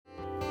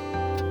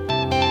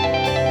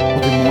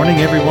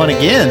everyone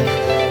again.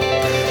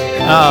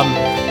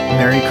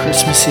 Merry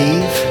Christmas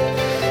Eve.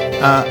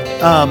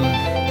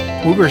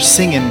 We were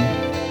singing,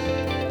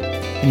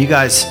 and you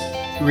guys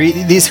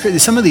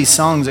some of these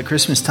songs at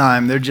Christmas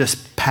time, they're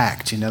just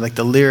packed, like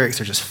the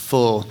lyrics are just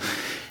full.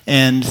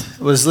 And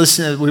was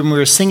listening when we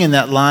were singing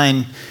that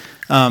line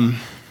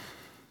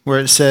where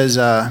it says,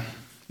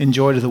 "In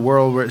joy to the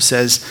world," where it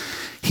says,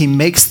 "He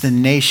makes the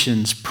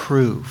nations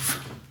prove."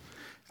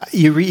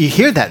 You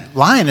hear that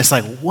line, it's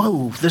like,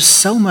 whoa, there's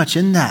so much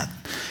in that.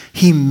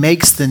 He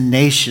makes the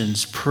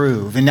nations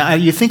prove. And now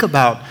you think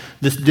about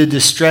the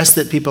distress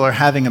that people are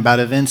having about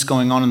events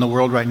going on in the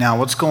world right now.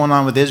 What's going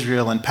on with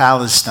Israel and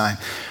Palestine?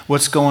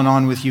 What's going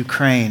on with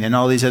Ukraine and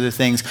all these other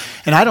things?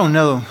 And I don't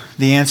know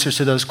the answers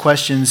to those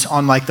questions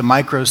on like the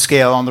micro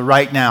scale, on the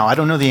right now. I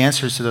don't know the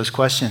answers to those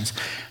questions.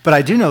 But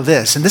I do know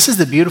this, and this is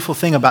the beautiful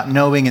thing about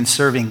knowing and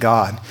serving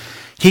God.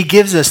 He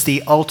gives us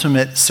the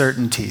ultimate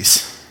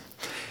certainties.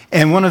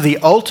 And one of the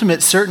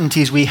ultimate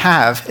certainties we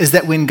have is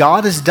that when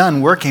God is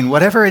done working,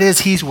 whatever it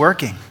is he's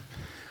working,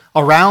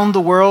 around the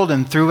world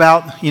and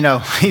throughout,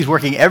 he's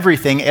working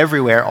everything,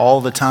 everywhere, all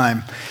the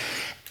time.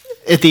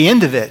 At the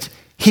end of it,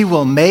 he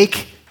will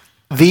make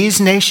these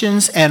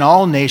nations and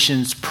all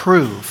nations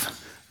prove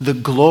the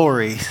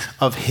glory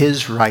of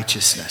his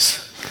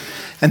righteousness.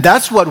 And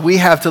that's what we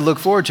have to look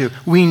forward to.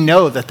 We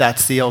know that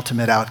that's the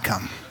ultimate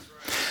outcome.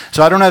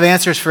 So I don't have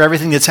answers for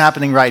everything that's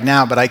happening right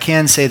now, but I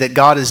can say that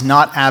God is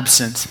not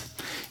absent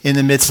in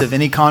the midst of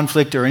any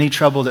conflict or any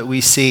trouble that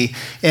we see.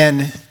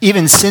 And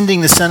even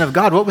sending the Son of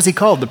God, what was he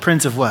called? The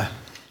Prince of what?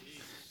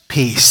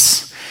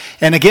 Peace.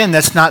 And again,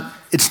 it's not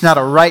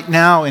a right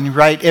now and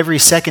right every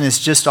second. It's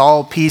just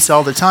all peace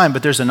all the time,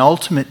 but there's an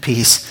ultimate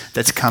peace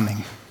that's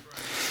coming.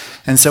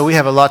 And so we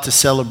have a lot to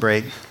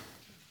celebrate.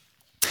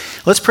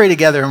 Let's pray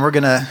together, and we're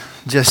going to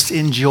just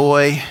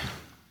enjoy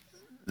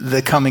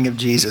the coming of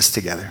Jesus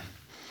together.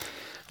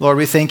 Lord,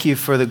 we thank you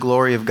for the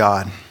glory of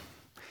God.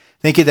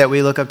 Thank you that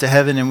we look up to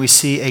heaven and we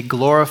see a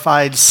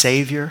glorified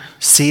Savior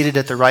seated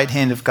at the right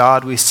hand of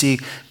God. We see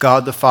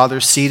God the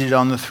Father seated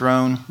on the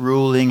throne,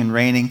 ruling and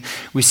reigning.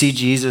 We see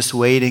Jesus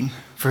waiting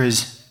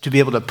to be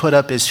able to put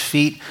up his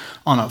feet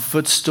on a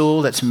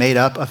footstool that's made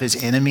up of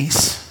his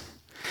enemies.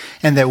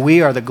 And that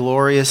we are the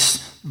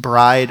glorious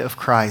bride of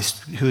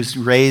Christ who is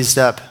raised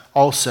up,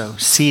 also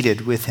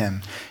seated with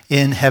him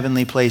in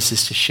heavenly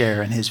places to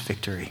share in his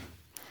victory.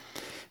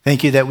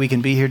 Thank you that we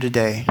can be here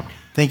today.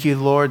 Thank you,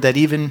 Lord, that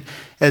even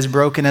as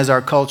broken as our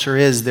culture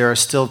is, there are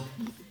still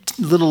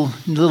little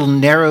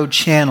narrow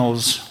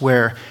channels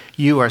where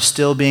you are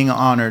still being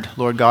honored,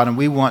 Lord God, and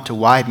we want to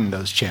widen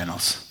those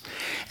channels.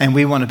 And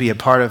we want to be a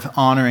part of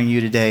honoring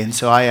you today. And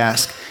so I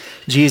ask,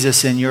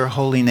 Jesus, in your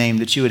holy name,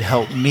 that you would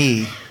help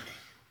me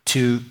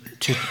to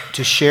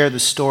share the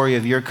story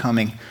of your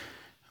coming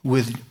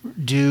with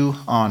due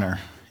honor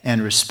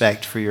and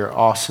respect for your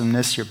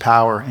awesomeness, your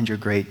power, and your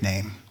great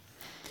name.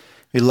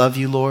 We love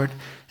you, Lord,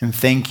 and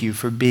thank you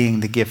for being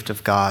the gift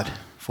of God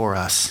for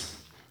us.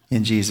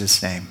 In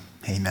Jesus' name,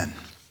 amen.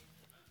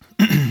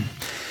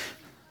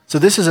 So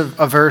this is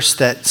a verse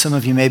that some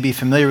of you may be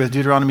familiar with,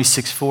 Deuteronomy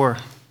 6:4.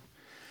 It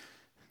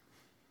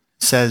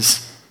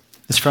says,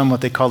 it's from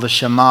what they call the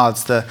Shema.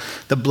 It's the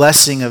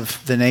blessing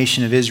of the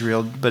nation of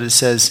Israel. But it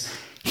says,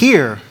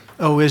 "Hear,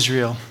 O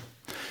Israel,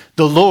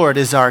 the Lord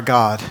is our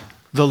God.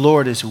 The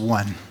Lord is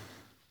one."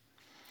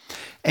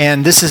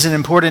 And this is an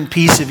important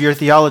piece of your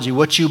theology,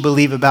 what you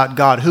believe about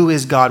God. Who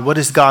is God? What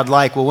is God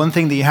like? Well, one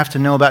thing that you have to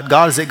know about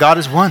God is that God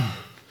is one.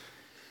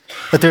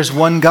 That there's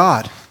one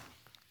God.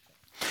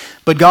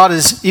 But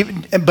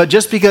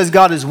just because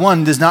God is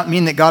one does not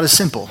mean that God is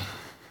simple.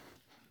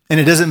 And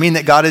it doesn't mean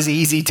that God is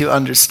easy to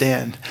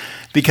understand.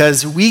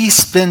 Because we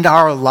spend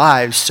our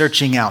lives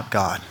searching out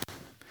God.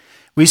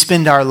 We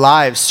spend our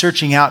lives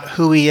searching out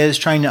who he is,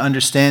 trying to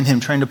understand him,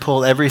 trying to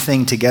pull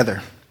everything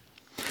together.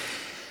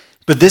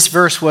 But this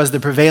verse was the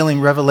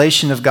prevailing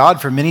revelation of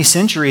God for many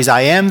centuries.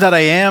 I am that I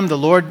am, the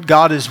Lord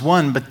God is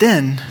one. But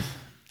then,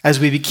 as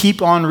we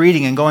keep on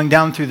reading and going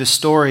down through the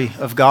story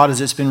of God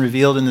as it's been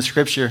revealed in the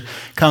scripture,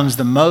 comes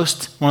one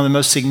of the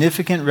most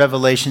significant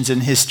revelations in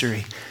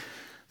history.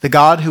 The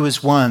God who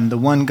is one, the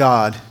one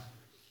God,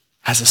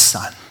 has a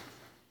son.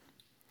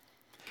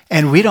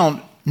 And we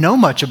don't know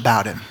much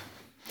about him.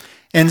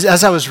 And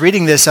as I was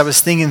reading this, I was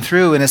thinking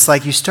through, and it's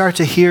like you start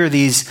to hear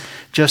these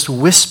just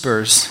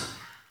whispers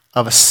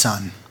of a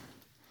son.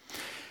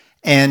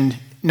 And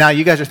now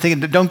you guys are thinking,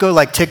 don't go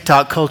like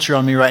TikTok culture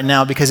on me right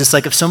now, because it's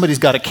like if somebody's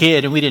got a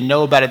kid and we didn't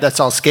know about it, that's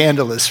all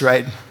scandalous,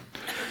 right?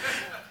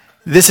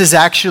 This is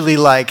actually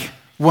like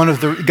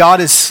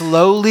God is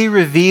slowly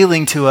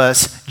revealing to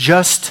us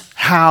just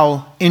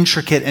how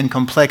intricate and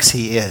complex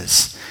he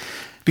is.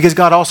 Because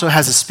God also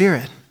has a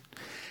spirit.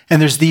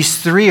 And there's these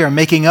three are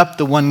making up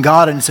the one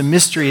God, and it's a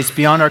mystery. It's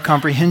beyond our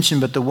comprehension,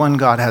 but the one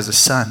God has a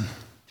son.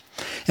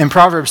 In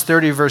Proverbs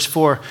 30, verse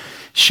 4,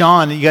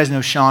 Sean, you guys know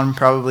Sean,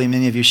 probably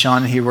many of you.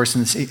 Sean, he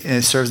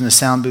serves in the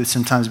sound booth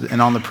sometimes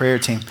and on the prayer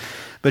team.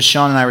 But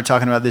Sean and I were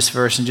talking about this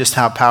verse and just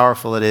how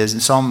powerful it is. In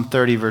Psalm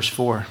 30, verse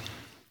 4,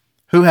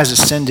 who has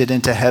ascended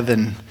into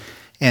heaven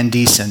and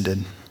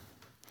descended?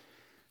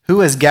 Who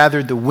has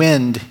gathered the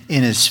wind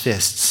in his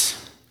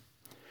fists?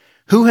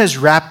 Who has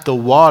wrapped the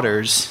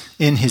waters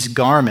in his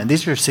garment?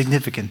 These are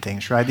significant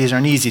things, right? These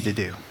aren't easy to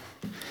do.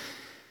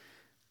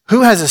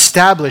 Who has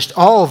established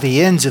all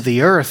the ends of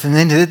the earth? And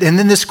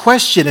then this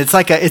question,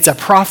 it's a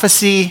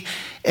prophecy,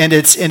 and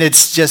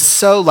it's just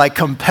so like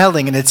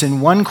compelling, and it's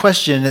in one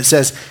question, and it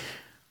says,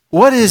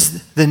 what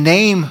is the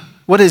name,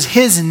 what is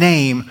his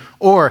name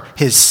or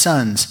his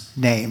son's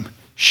name?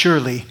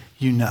 Surely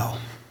you know.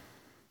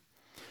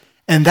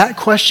 And that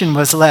question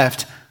was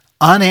left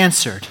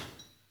unanswered,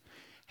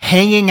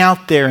 hanging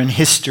out there in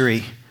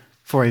history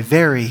for a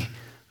very,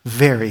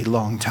 very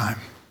long time.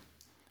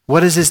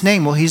 What is his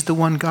name? Well, he's the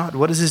one God.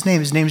 What is his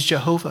name? His name is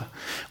Jehovah.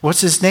 What's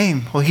his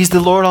name? Well, he's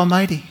the Lord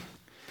Almighty.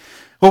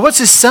 Well, what's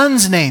his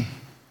son's name?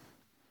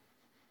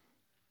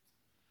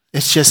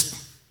 It's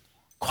just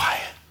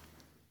quiet.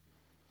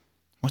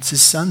 What's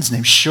his son's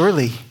name?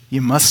 Surely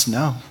you must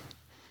know.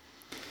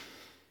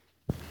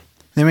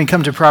 Then we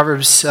come to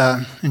Proverbs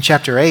in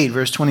chapter 8,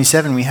 verse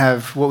 27, we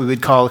have what we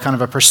would call kind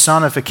of a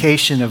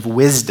personification of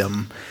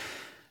wisdom.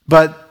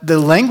 But the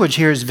language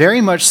here is very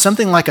much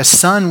something like a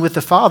son with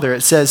the father. It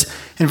says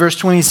in verse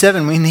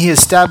 27, when he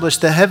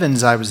established the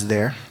heavens, I was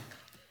there.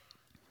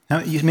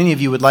 Now, many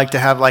of you would like to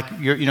have, like,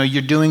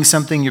 you're doing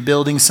something, you're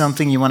building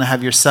something, you want to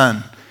have your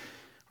son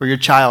or your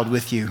child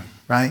with you,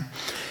 right?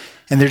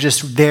 And they're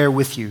just there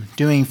with you,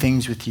 doing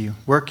things with you,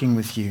 working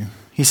with you.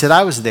 He said,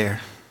 I was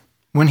there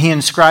when he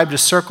inscribed a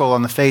circle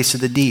on the face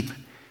of the deep,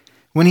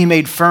 when he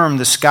made firm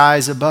the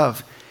skies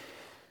above,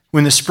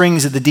 when the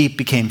springs of the deep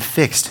became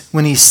fixed,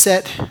 when he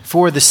set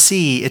for the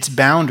sea its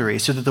boundary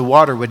so that the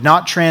water would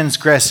not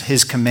transgress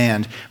his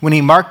command, when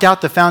he marked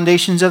out the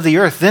foundations of the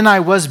earth, then I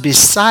was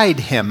beside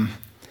him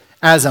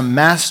as a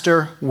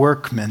master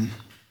workman,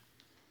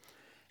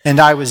 and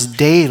I was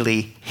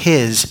daily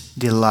his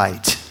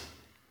delight,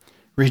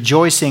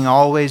 rejoicing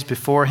always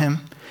before him,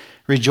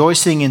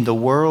 rejoicing in the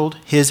world,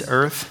 his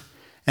earth,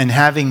 and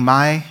having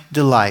my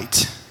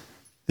delight.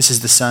 This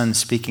is the Son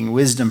speaking,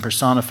 wisdom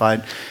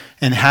personified,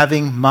 and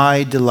having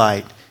my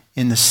delight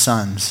in the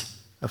sons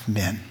of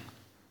men.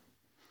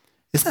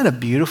 Isn't that a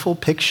beautiful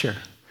picture?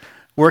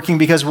 Working,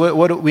 because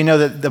what we know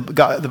that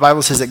the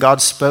Bible says that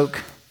God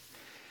spoke.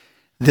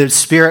 The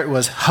Spirit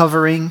was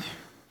hovering,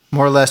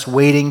 more or less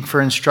waiting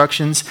for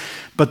instructions.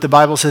 But the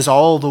Bible says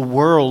all the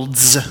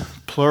worlds,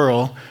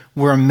 plural,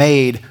 were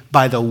made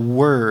by the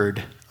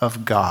Word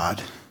of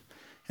God.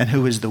 And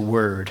who is the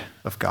Word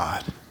of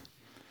God?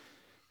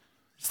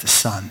 It's the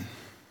Son.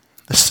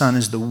 The Son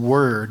is the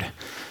Word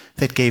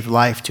that gave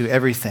life to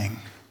everything.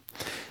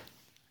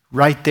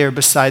 Right there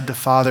beside the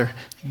Father,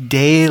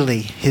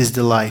 daily his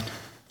delight.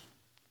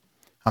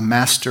 A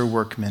master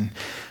workman.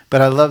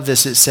 But I love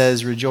this. It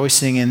says,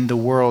 rejoicing in the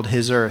world,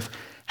 his earth,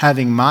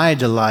 having my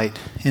delight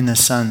in the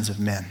sons of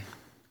men.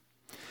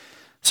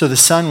 So the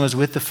Son was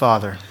with the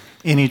Father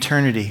in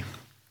eternity,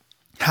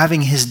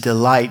 having his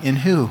delight in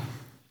who?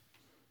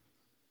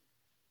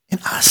 In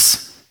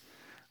us.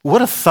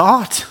 What a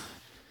thought.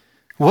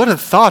 What a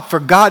thought. For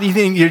God, you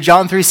think,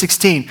 John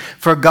 3:16,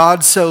 for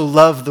God so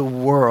loved the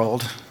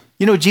world.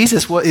 You know,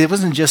 Jesus, it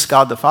wasn't just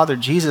God the Father.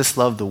 Jesus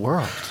loved the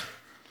world.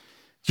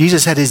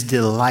 Jesus had his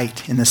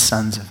delight in the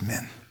sons of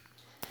men.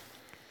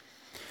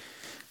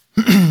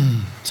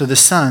 So the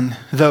Son,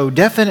 though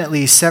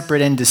definitely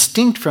separate and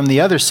distinct from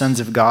the other sons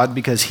of God,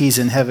 because he's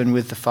in heaven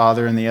with the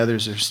Father and the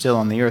others are still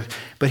on the earth,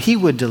 but he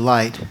would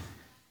delight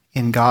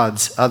in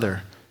God's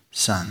other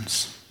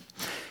sons.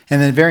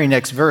 And the very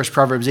next verse,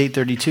 Proverbs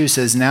 8:32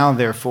 says, now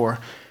therefore,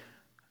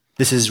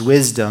 this is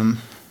wisdom,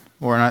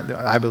 or not,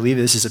 I believe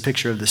this is a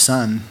picture of the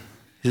Son.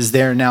 Is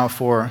there now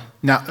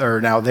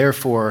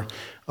therefore,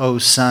 O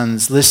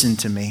sons, listen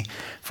to me,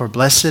 for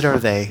blessed are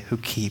they who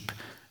keep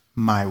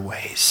my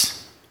ways.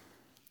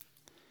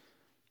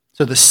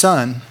 So the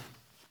Son,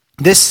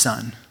 this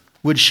Son,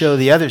 would show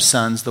the other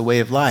sons the way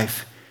of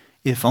life,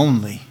 if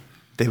only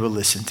they will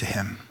listen to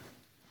him.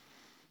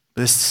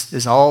 This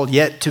is all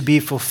yet to be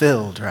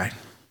fulfilled, right?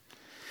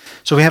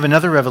 So we have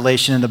another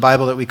revelation in the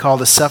Bible that we call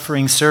the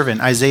suffering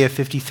servant, Isaiah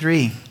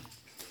 53,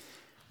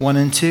 1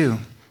 and 2. It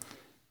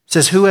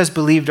says, who has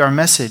believed our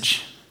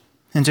message?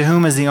 And to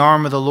whom has the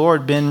arm of the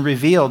Lord been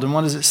revealed? And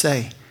what does it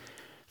say?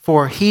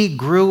 For he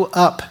grew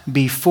up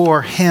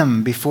before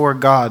him, before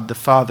God the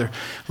Father,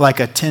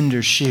 like a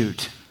tender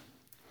shoot,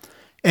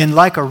 and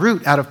like a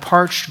root out of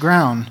parched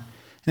ground.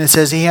 And it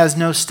says, he has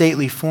no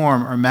stately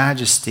form or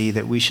majesty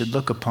that we should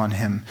look upon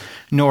him,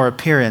 nor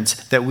appearance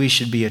that we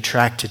should be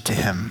attracted to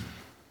him.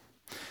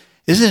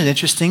 Isn't it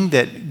interesting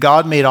that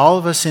God made all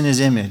of us in his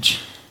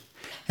image,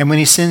 and when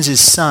he sends his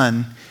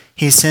Son,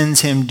 he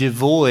sends him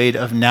devoid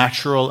of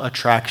natural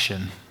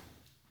attraction?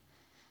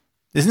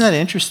 Isn't that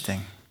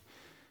interesting?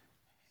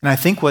 And I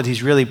think what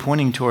he's really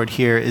pointing toward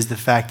here is the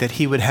fact that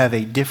he would have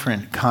a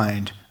different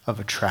kind of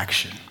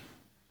attraction.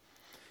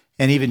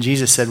 And even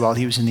Jesus said while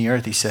he was in the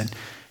earth,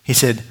 he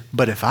said,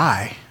 but if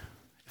I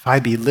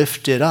be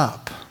lifted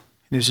up.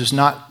 This is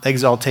not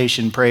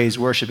exaltation, praise,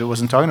 worship. It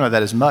wasn't talking about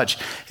that as much.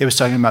 It was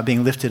talking about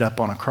being lifted up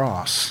on a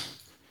cross.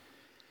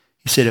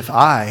 He said, if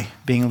I,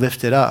 being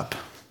lifted up,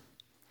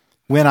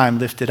 When I'm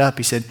lifted up,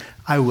 he said,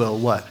 I will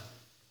what?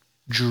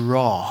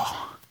 Draw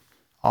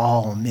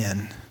all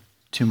men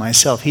to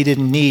myself. He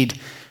didn't need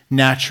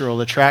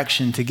natural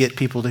attraction to get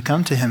people to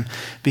come to him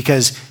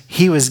because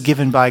he was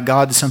given by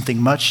God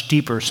something much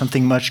deeper,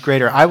 something much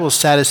greater. I will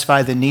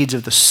satisfy the needs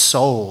of the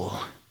soul.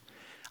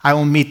 I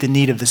will meet the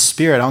need of the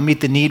spirit. I'll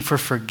meet the need for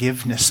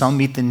forgiveness. I'll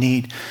meet the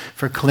need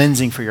for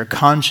cleansing, for your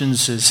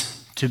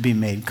consciences to be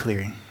made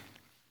clear.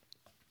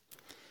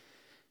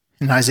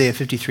 In Isaiah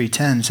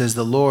 53:10 says,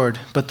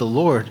 but the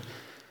Lord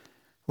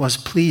was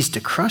pleased to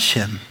crush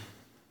him,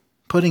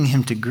 putting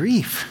him to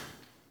grief.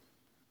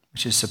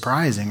 Which is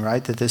surprising,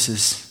 right? That this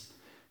is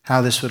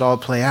how this would all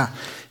play out.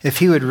 If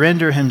he would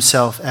render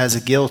himself as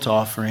a guilt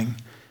offering,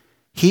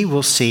 he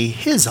will see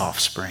his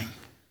offspring,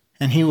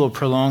 and he will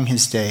prolong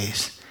his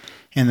days,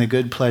 and the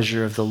good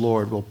pleasure of the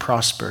Lord will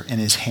prosper in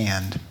his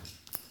hand.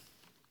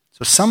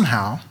 So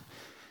somehow,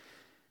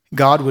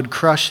 God would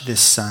crush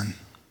this son,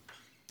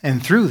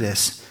 and through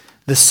this,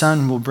 the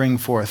son will bring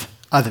forth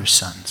other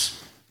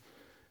sons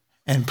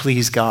and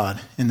please God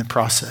in the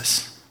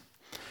process.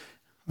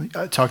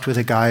 I talked with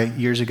a guy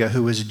years ago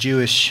who was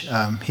Jewish.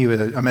 He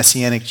was a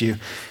Messianic Jew.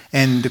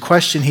 And the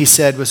question he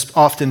said was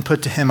often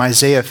put to him,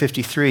 Isaiah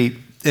 53.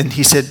 And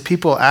he said,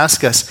 people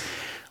ask us,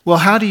 well,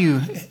 how do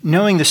you,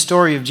 knowing the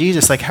story of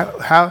Jesus, like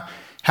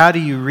how do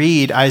you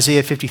read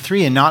Isaiah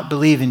 53 and not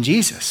believe in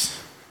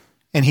Jesus?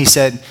 And he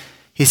said,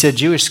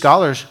 Jewish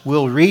scholars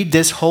will read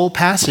this whole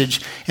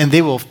passage and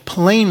they will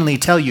plainly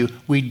tell you,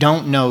 we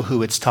don't know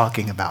who it's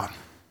talking about.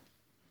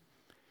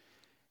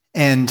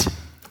 And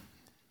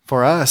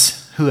for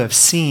us who have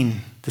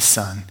seen the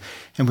Son,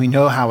 and we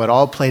know how it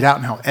all played out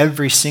and how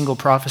every single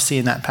prophecy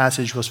in that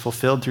passage was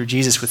fulfilled through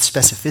Jesus with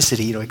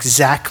specificity,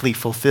 exactly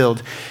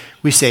fulfilled,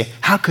 we say,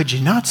 how could you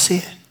not see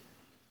it?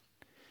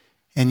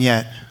 And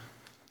yet,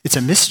 it's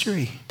a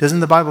mystery. Doesn't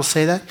the Bible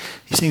say that?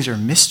 These things are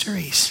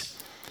mysteries.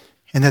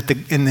 And that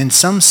and in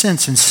some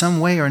sense, in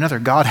some way or another,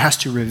 God has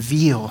to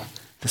reveal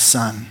the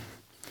Son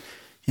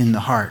in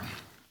the heart.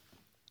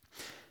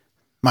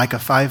 Micah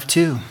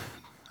 5:2.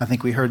 I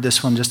think we heard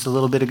this one just a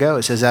little bit ago.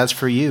 It says, as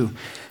for you,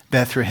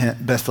 Bethlehem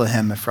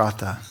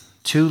Ephrathah,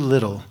 too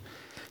little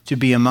to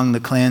be among the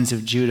clans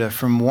of Judah.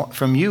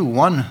 From you,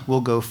 one will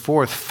go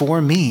forth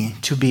for me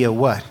to be a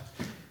what?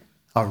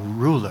 A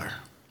ruler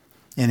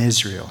in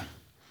Israel.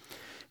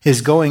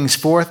 His goings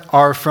forth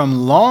are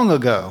from long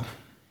ago.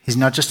 He's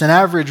not just an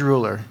average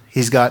ruler.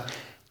 He has an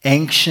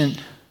ancient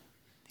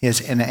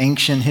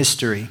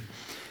history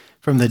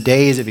from the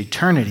days of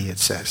eternity, it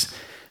says.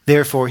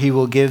 Therefore, he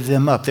will give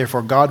them up.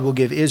 Therefore, God will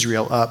give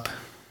Israel up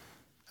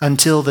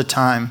until the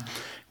time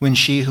when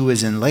she who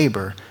is in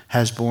labor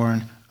has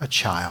borne a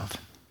child.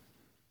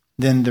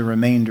 Then the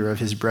remainder of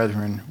his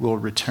brethren will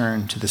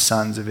return to the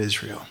sons of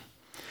Israel.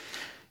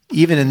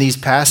 Even in these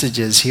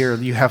passages here,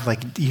 you have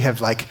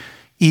like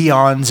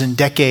eons and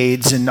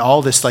decades and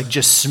all this like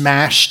just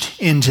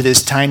smashed into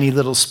this tiny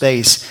little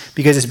space,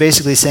 because it's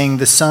basically saying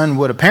the son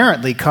would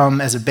apparently come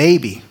as a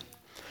baby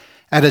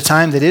at a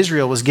time that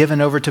Israel was given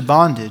over to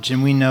bondage,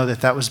 and we know that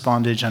that was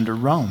bondage under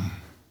Rome.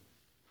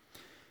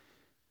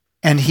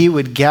 And he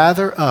would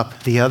gather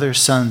up the other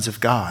sons of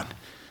God.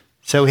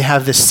 So we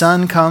have the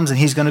son comes and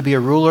he's going to be a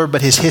ruler,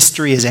 but his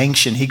history is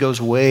ancient. He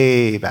goes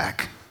way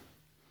back.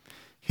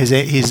 He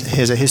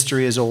has a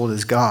history as old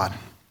as God.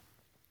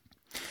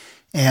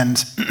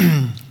 And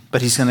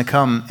but he's going to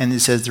come, and it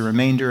says the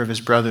remainder of his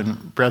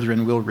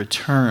brethren will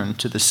return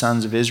to the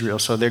sons of Israel.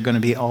 So they're going to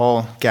be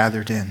all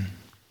gathered in.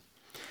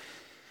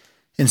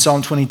 In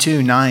Psalm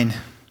 22, 9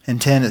 and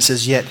 10, it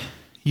says, yet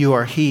you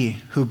are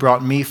he who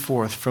brought me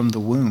forth from the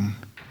womb.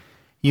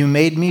 You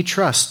made me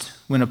trust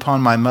when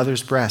upon my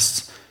mother's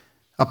breasts.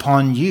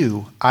 Upon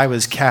you I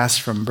was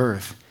cast from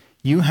birth.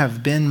 You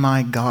have been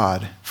my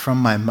God from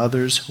my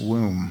mother's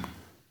womb.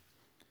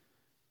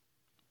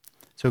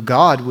 So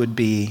God would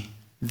be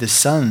the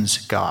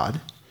son's God,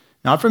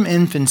 not from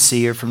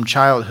infancy or from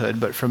childhood,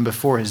 but from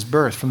before his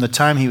birth. From the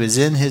time he was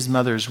in his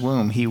mother's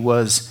womb, he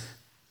was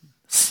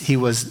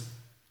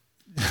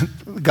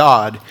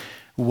God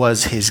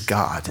was his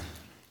God.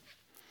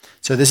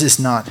 So this is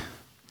not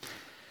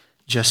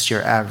just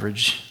your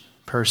average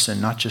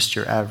person, not just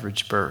your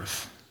average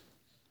birth.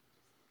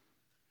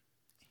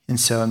 And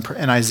so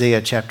in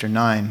Isaiah chapter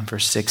 9,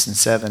 verse 6 and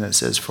 7, it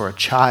says, for a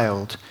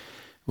child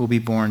will be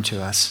born to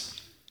us.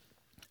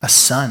 A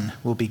son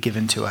will be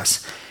given to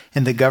us,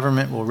 and the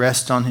government will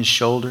rest on his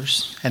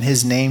shoulders, and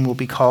his name will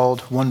be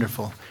called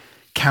Wonderful,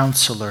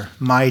 Counselor,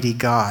 Mighty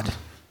God,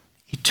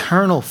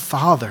 Eternal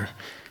Father,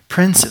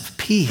 Prince of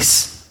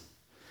Peace.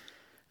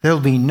 There will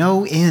be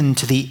no end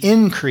to the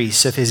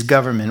increase of his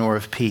government or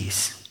of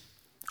peace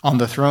on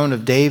the throne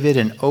of David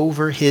and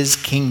over his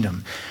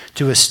kingdom,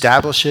 to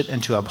establish it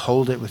and to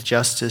uphold it with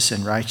justice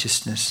and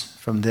righteousness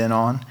from then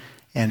on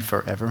and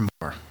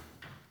forevermore.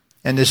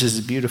 And this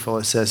is beautiful.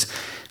 It says,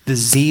 the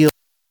zeal of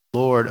the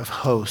Lord of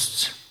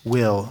hosts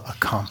will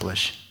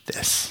accomplish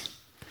this.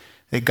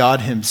 That God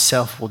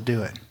himself will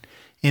do it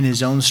in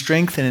his own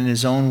strength and in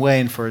his own way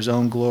and for his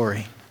own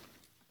glory.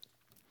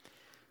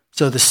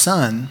 So the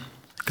Son,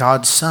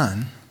 God's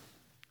Son,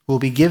 will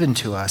be given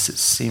to us, it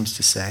seems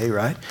to say,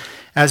 right?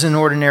 As an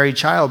ordinary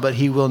child, but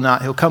he will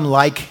not. He'll come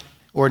like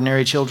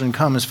ordinary children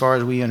come as far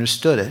as we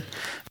understood it,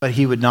 but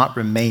he would not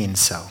remain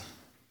so.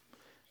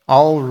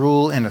 All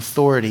rule and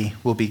authority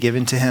will be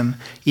given to him,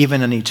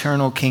 even an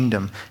eternal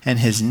kingdom, and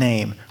his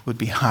name would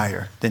be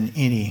higher than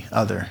any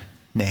other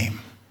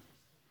name.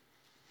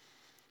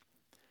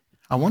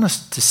 I want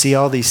us to see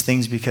all these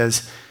things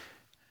because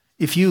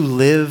if you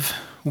live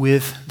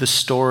with the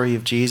story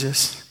of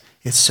Jesus,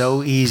 it's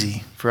so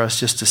easy for us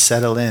just to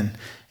settle in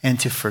and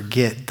to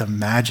forget the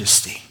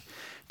majesty,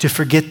 to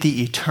forget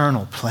the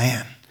eternal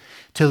plan,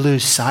 to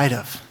lose sight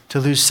of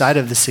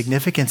the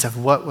significance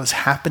of what was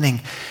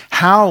happening,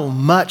 how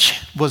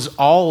much was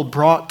all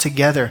brought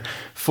together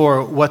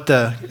for what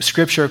the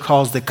scripture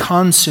calls the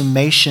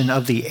consummation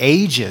of the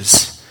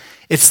ages.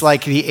 It's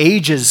like the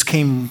ages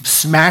came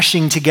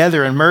smashing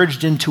together and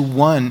merged into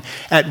one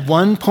at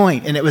one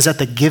point, and it was at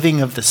the giving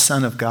of the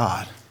Son of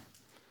God,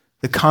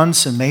 the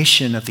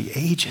consummation of the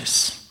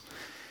ages.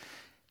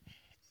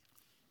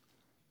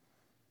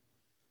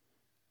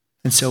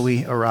 And so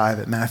we arrive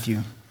at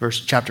Matthew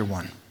chapter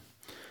 1,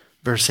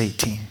 verse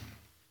 18.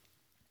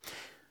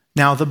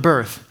 Now the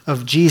birth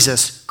of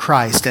Jesus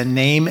Christ, a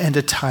name and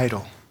a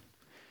title.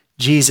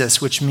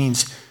 Jesus, which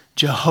means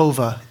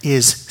Jehovah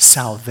is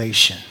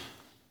salvation.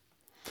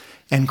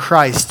 And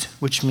Christ,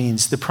 which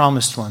means the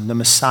promised one, the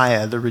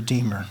Messiah, the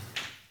Redeemer.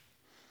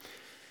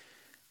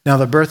 Now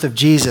the birth of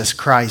Jesus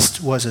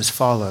Christ was as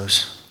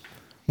follows.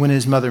 When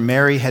his mother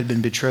Mary had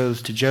been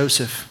betrothed to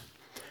Joseph,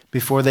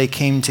 before they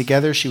came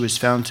together, she was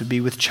found to be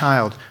with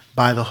child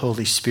by the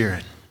Holy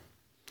Spirit.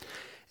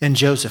 And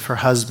Joseph, her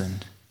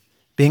husband,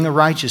 being a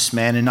righteous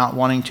man and not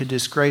wanting to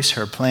disgrace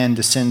her, planned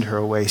to send her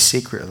away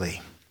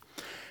secretly.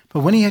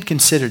 But when he had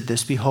considered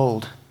this,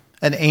 behold,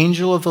 an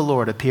angel of the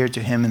Lord appeared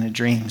to him in a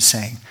dream,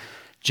 saying,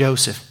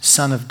 Joseph,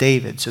 son of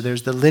David, so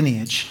there's the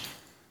lineage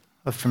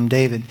from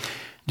David,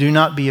 do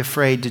not be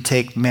afraid to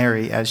take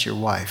Mary as your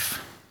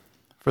wife,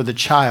 for the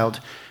child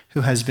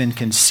who has been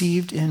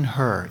conceived in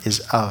her is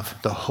of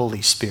the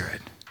Holy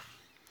Spirit.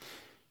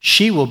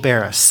 She will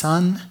bear a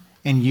son,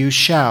 and you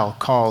shall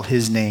call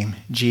his name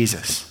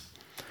Jesus.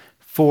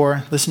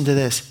 For, listen to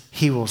this,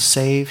 he will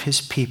save his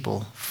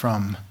people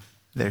from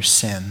their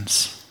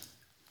sins.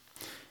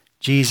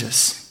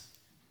 Jesus,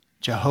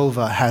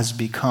 Jehovah, has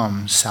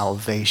become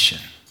salvation.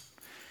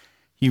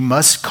 You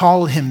must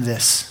call him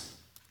this.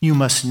 You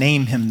must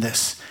name him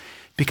this,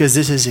 because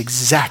this is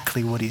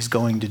exactly what he's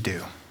going to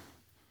do.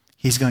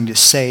 He's going to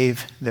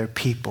save their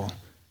people,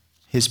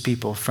 his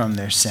people, from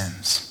their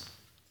sins.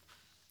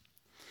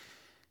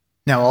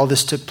 Now all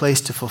this took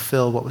place to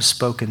fulfill what was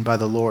spoken by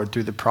the Lord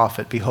through the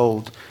prophet.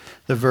 Behold,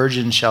 the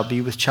virgin shall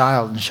be with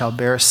child and shall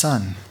bear a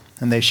son,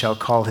 and they shall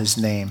call his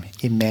name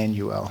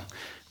Emmanuel,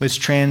 which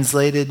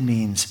translated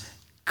means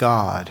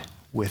God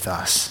with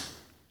us.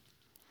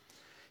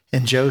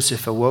 And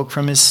Joseph awoke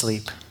from his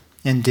sleep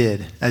and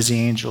did as the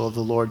angel of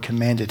the Lord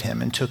commanded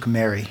him, and took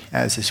Mary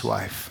as his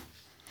wife,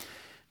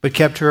 but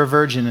kept her a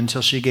virgin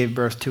until she gave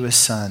birth to a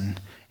son,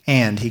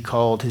 and he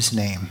called his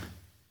name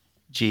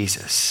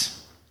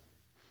Jesus.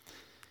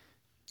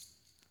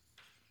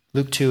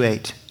 Luke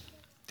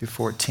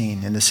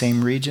 2:8-14. In the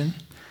same region,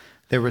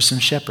 there were some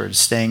shepherds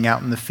staying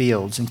out in the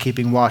fields and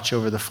keeping watch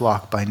over the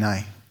flock by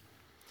night.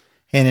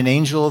 And an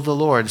angel of the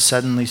Lord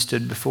suddenly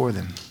stood before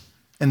them,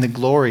 and the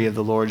glory of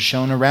the Lord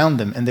shone around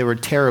them, and they were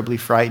terribly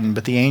frightened.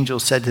 But the angel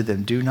said to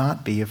them, do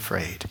not be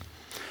afraid.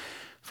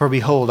 For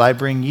behold, I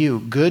bring you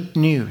good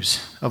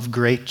news of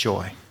great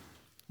joy,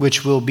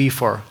 which will be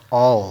for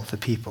all the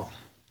people.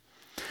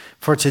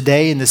 For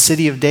today in the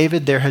city of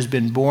David there has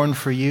been born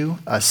for you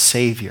a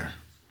Savior,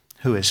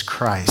 who is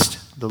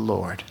Christ the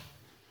Lord.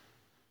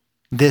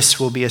 This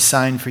will be a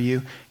sign for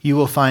you. You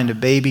will find a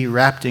baby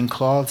wrapped in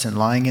cloths and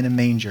lying in a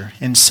manger.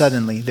 And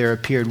suddenly there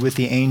appeared with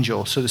the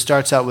angel. So it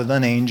starts out with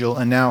an angel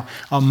and now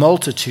a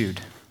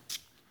multitude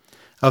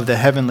of the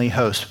heavenly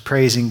host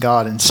praising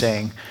God and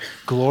saying,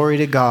 glory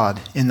to God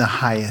in the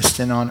highest,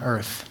 and on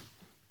earth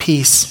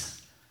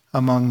peace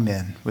among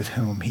men with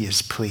whom he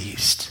is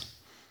pleased.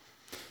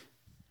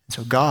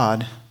 So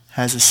God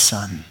has a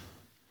son,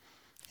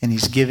 and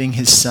he's giving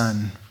his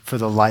son for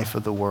the life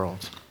of the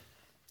world.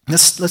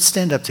 Let's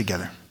stand up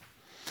together.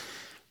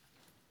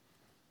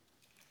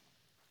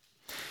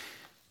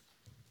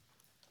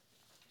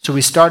 So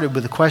we started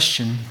with a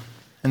question,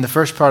 and the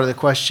first part of the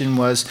question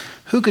was,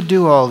 who could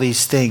do all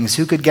these things?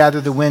 Who could gather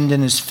the wind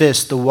in his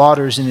fist, the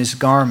waters in his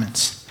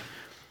garments?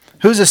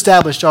 Who's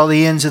established all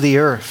the ends of the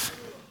earth?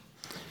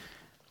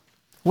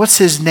 What's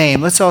his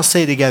name? Let's all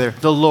say together,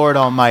 the Lord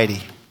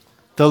Almighty.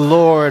 The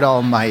Lord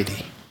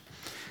Almighty.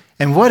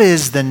 And what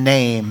is the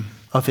name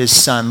of his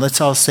son? Let's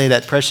all say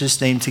that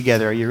precious name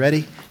together. Are you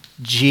ready?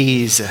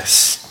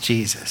 Jesus.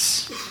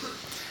 Jesus.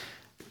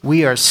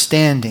 We are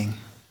standing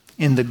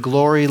in the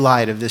glory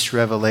light of this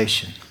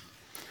revelation.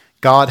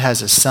 God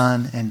has a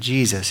son, and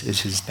Jesus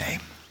is his name.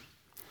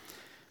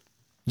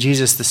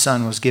 Jesus the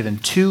Son was given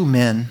 2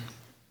 men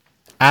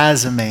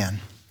as a man,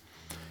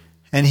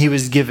 and he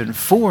was given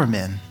 4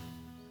 men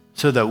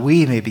so that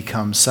we may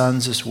become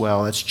sons as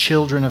well, as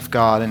children of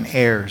God and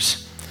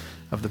heirs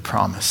of the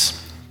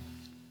promise.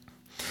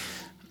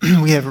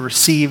 We have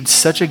received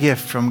such a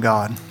gift from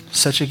God,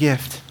 such a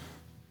gift,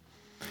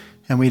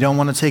 and we don't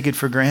want to take it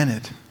for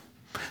granted.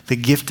 The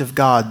gift of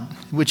God,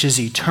 which is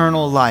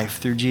eternal life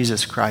through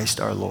Jesus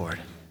Christ our Lord.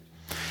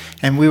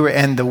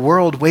 And the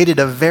world waited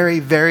a very,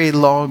 very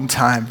long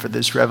time for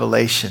this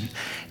revelation.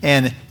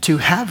 And to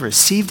have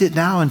received it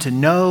now and to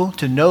know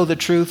the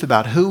truth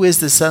about who is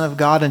the Son of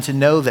God, and to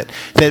know that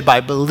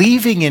by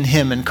believing in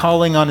him and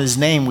calling on his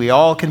name, we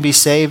all can be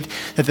saved,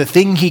 that the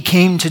thing he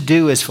came to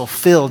do is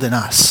fulfilled in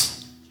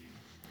us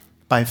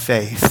by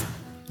faith,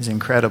 is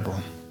incredible.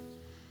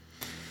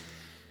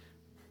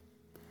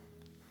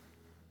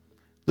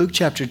 Luke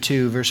chapter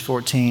 2, verse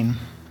 14.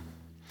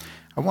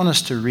 I want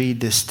us to read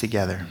this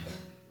together.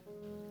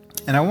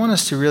 And I want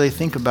us to really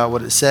think about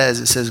what it says.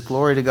 It says,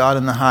 glory to God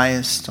in the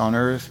highest, on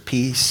earth,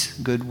 peace,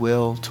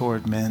 goodwill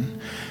toward men.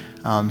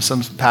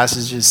 Some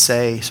passages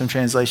say, some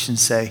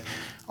translations say,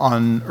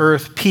 on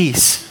earth,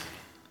 peace.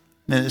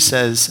 Then it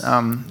says,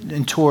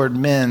 and toward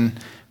men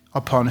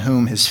upon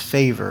whom his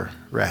favor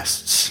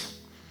rests.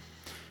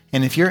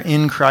 And if you're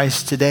in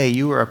Christ today,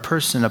 you are a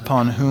person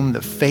upon whom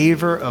the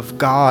favor of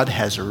God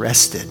has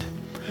rested.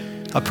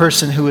 A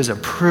person who is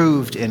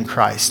approved in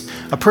Christ.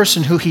 A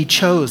person who he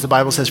chose, the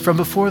Bible says, from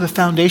before the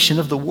foundation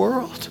of the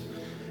world.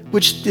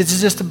 Which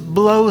just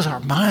blows our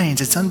minds.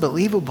 It's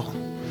unbelievable.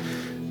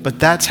 But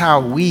that's how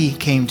we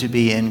came to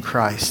be in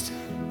Christ.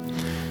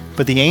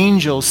 But the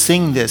angels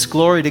sing this,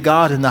 glory to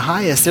God in the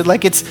highest. They're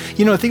like it's,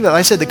 think about it.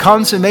 I said the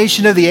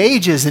consummation of the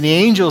ages, and the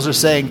angels are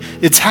saying,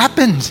 it's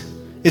happened.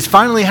 It's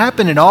finally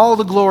happened, and all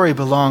the glory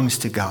belongs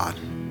to God.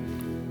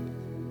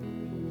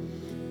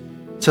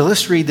 So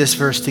let's read this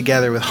verse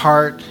together with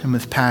heart and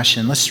with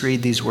passion. Let's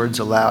read these words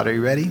aloud. Are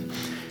you ready?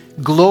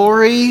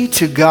 Glory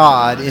to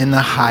God in the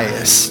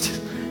highest,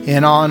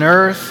 and on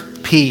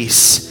earth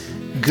peace,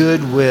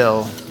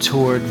 goodwill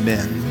toward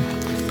men.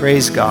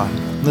 Praise God.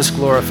 Let's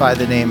glorify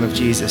the name of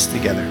Jesus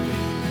together.